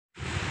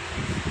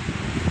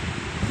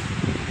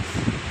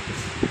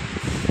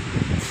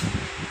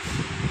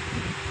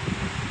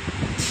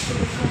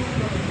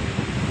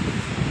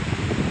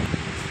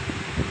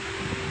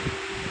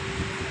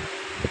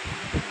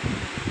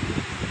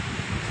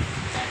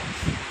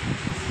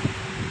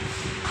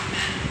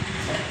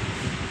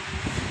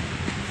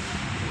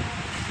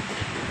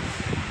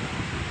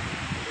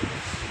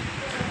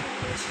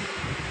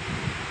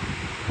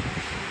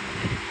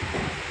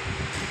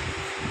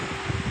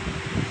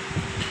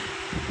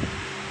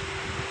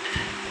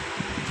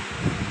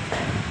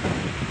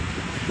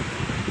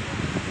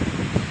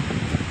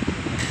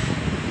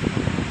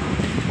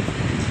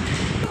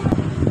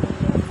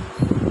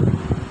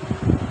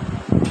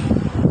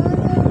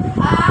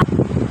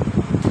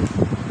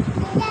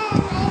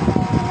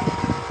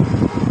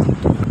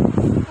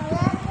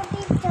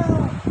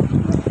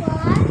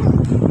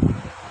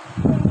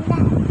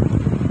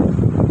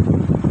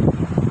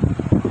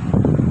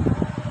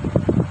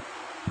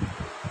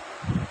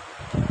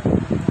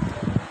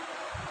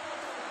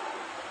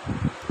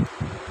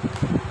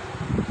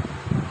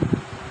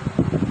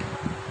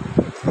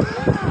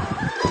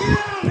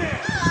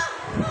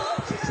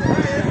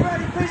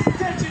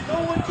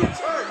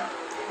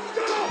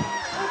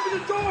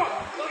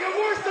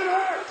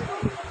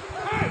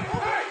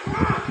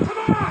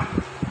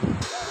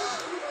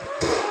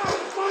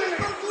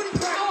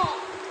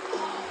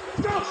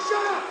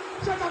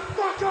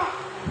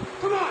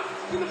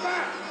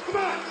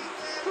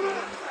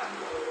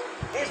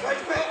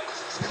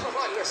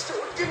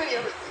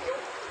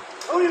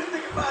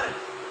about it.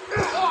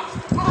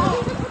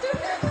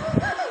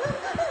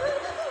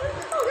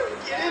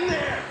 Get in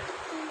there.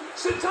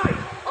 Sit tight.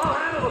 I'll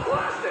handle the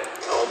plastic.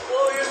 Don't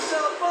blow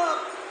yourself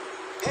up.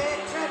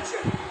 Pay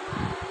attention.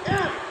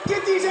 Yeah,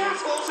 get these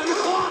assholes in the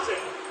closet.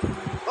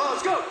 Oh,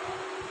 let's go.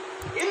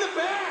 In the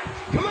bag.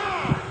 Come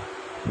on.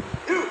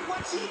 Dude,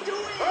 what's he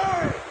doing?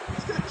 Hurry.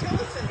 He's gonna kill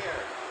us in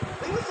here.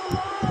 Leave us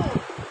alone.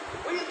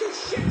 We didn't do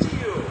shit to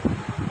you.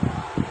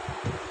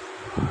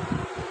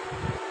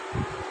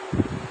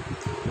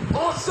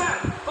 All set.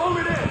 Phone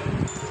it in.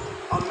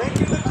 I'm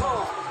making the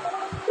call.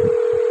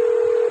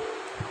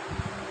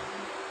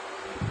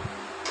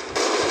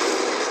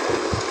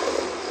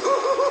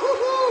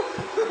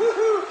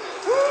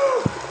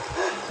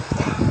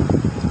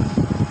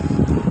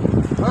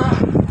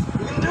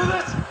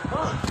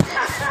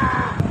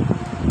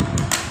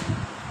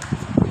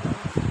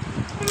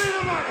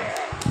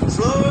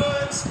 Slow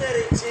and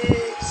steady, T.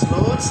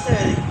 Slow and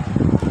steady.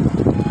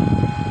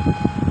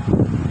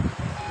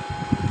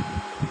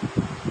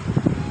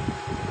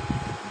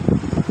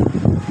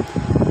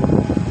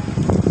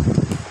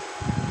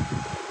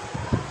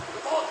 The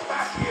vault's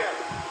back here.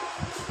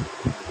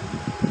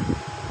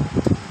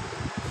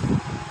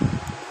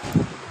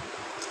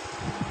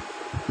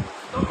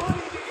 The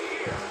money's in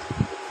here.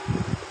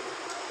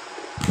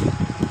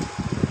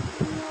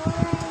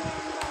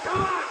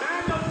 Come on,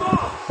 man, the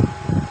vault.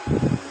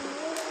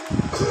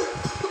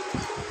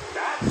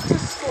 That's the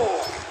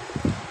score.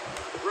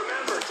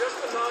 Remember, just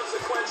the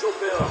non-sequential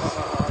bills.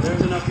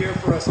 There's enough here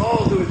for us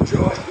all to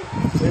enjoy.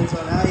 Depends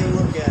on how you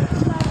look at it.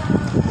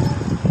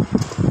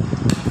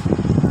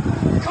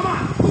 Come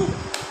on, move.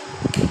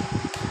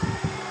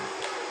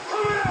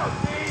 Coming out,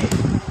 D.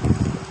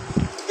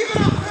 Give it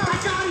up! I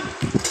got him!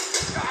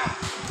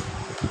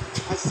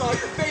 I saw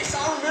your face, I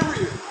remember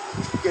you.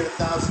 You get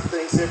 1,000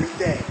 things every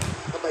day.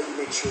 How about you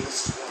make sure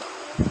this is one of them?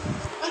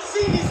 I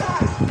see his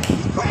eyes!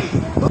 He's crazy!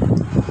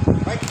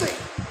 Right thing.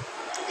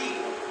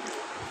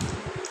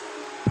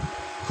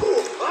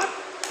 Cool. Up.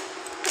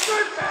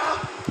 Good, pal.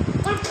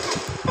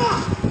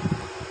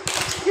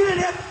 You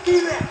didn't have to do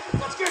that!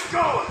 Let's get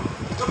going.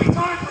 There'll be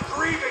time for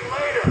grieving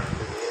later.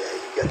 Yeah,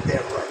 you got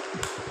that right.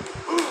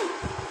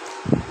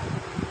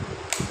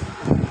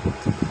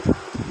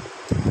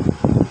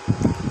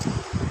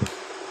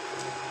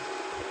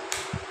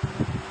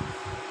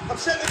 I'm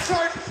setting the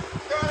charges.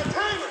 They're on a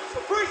timer, so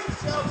brace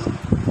yourselves.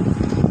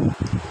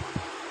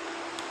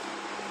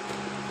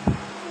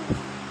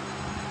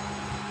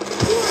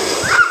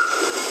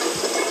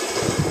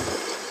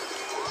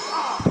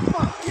 Oh,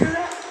 fuck, you hear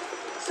that?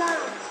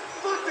 Sirens.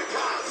 Fuck the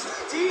cops.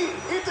 T,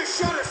 hit the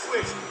shutter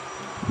switch.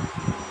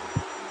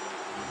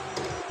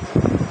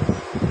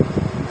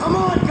 Come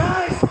on,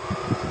 guys.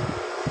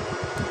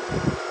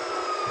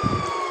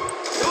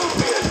 Don't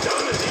be as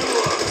dumb as you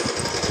look.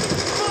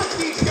 Fuck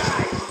these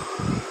guys.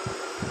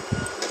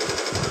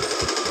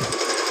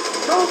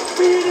 Don't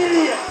be an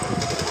idiot.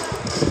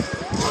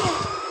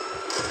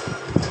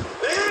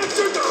 They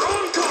answered their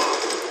own call.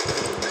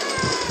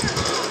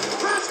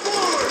 Press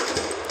forward.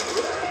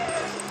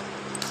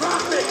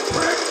 Drop it,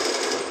 prick.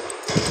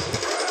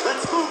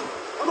 Let's move.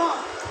 Come on.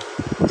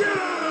 Get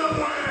out of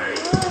the way.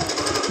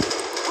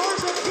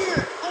 Cars up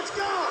here. Let's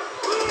go.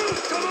 Move,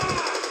 come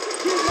on.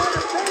 Kid might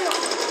have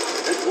failed.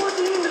 It's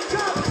wasn't in the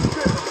job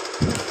description.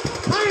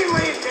 I ain't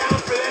laying down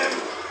for them.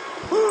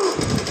 Move.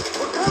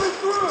 We're coming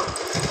through.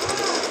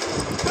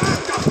 Back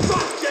the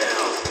fuck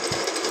down.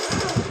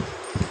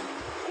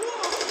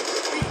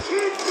 We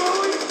keep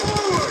going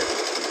forward.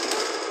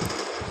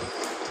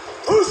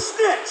 Who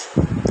snitched?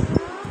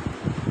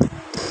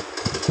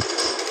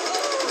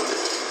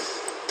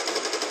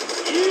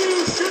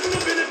 You shouldn't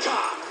have been a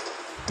cop.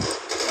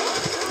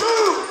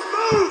 Move!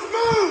 Move!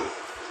 Move!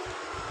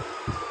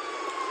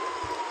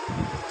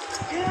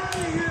 Get out of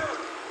here!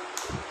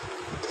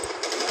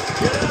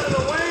 Get out of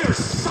the way or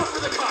suffer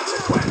the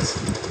consequence.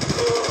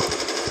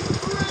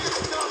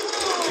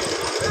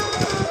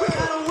 We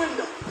got a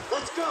window.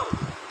 Let's go.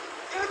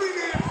 Every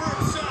man for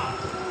himself.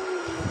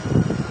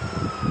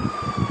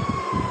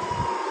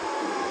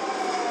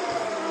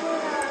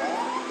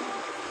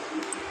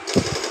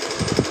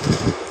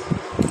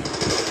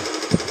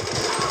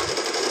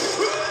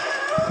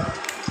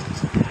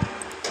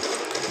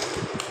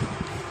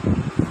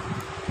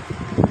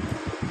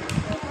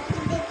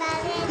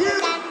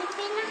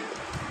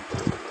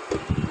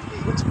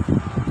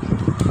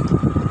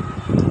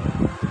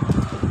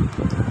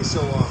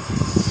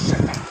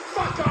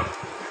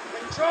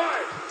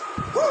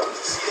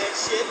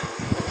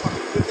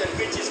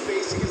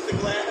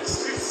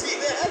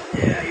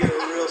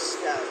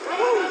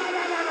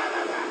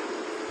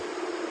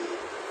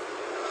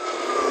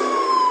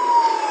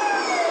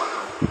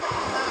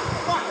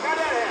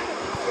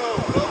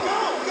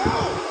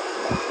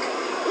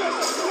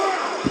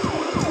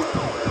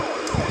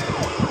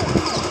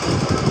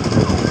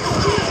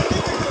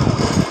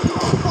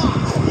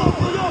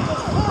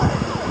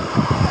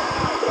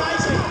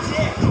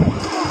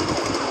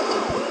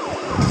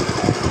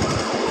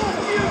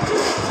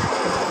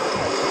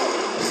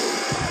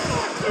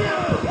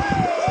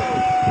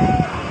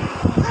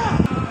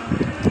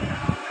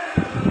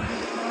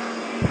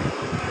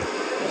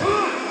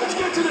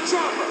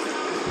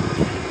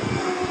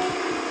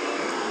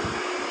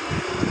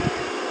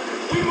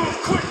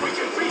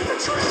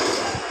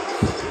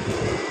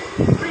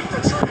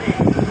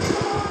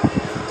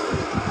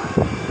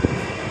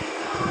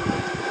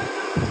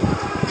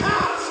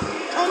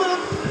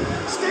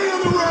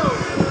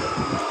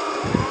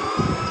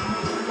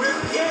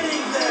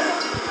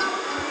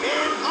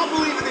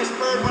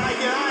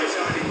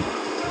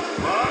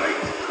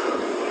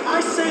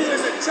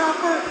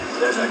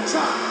 There's a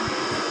chopper.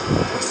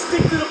 We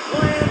stick to the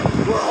plan,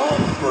 we're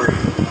home free.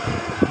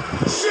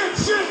 Shit,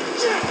 shit,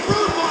 shit!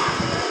 Roadblock!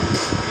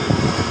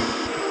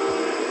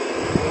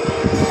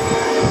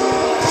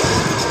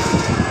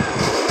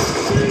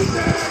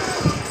 Jesus!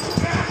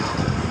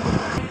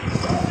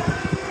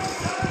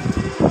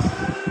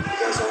 You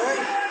guys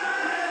alright?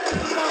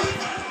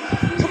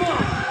 Come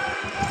on!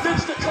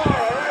 Ditch the car,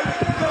 alright?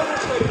 Go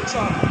this way to the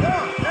chopper. No,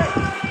 hey!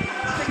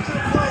 Stick to the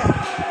plan.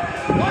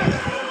 What?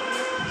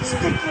 Stick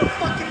to the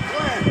fucking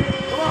plan.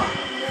 Come on.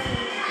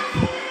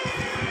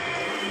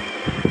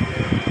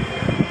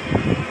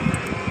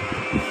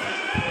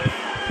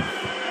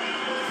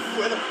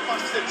 Where the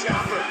fuck's the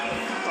chopper?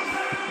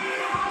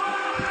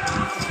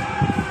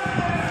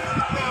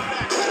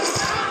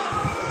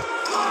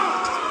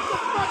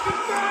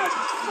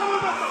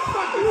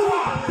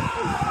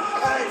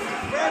 Hey,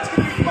 Brad's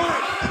gonna be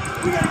fine.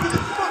 We gotta get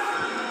this fuck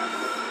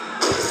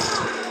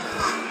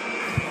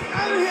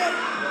out of here.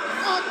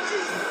 Oh,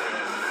 Jesus.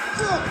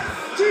 Look,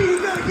 T, you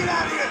gotta get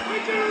out of here.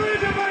 We're gonna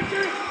lose him,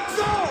 Mikey.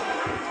 Go.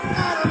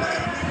 Out of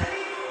there.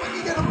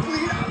 You're gonna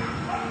bleed out.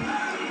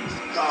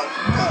 Go,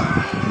 go.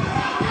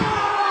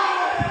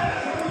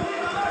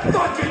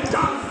 Fucking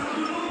die.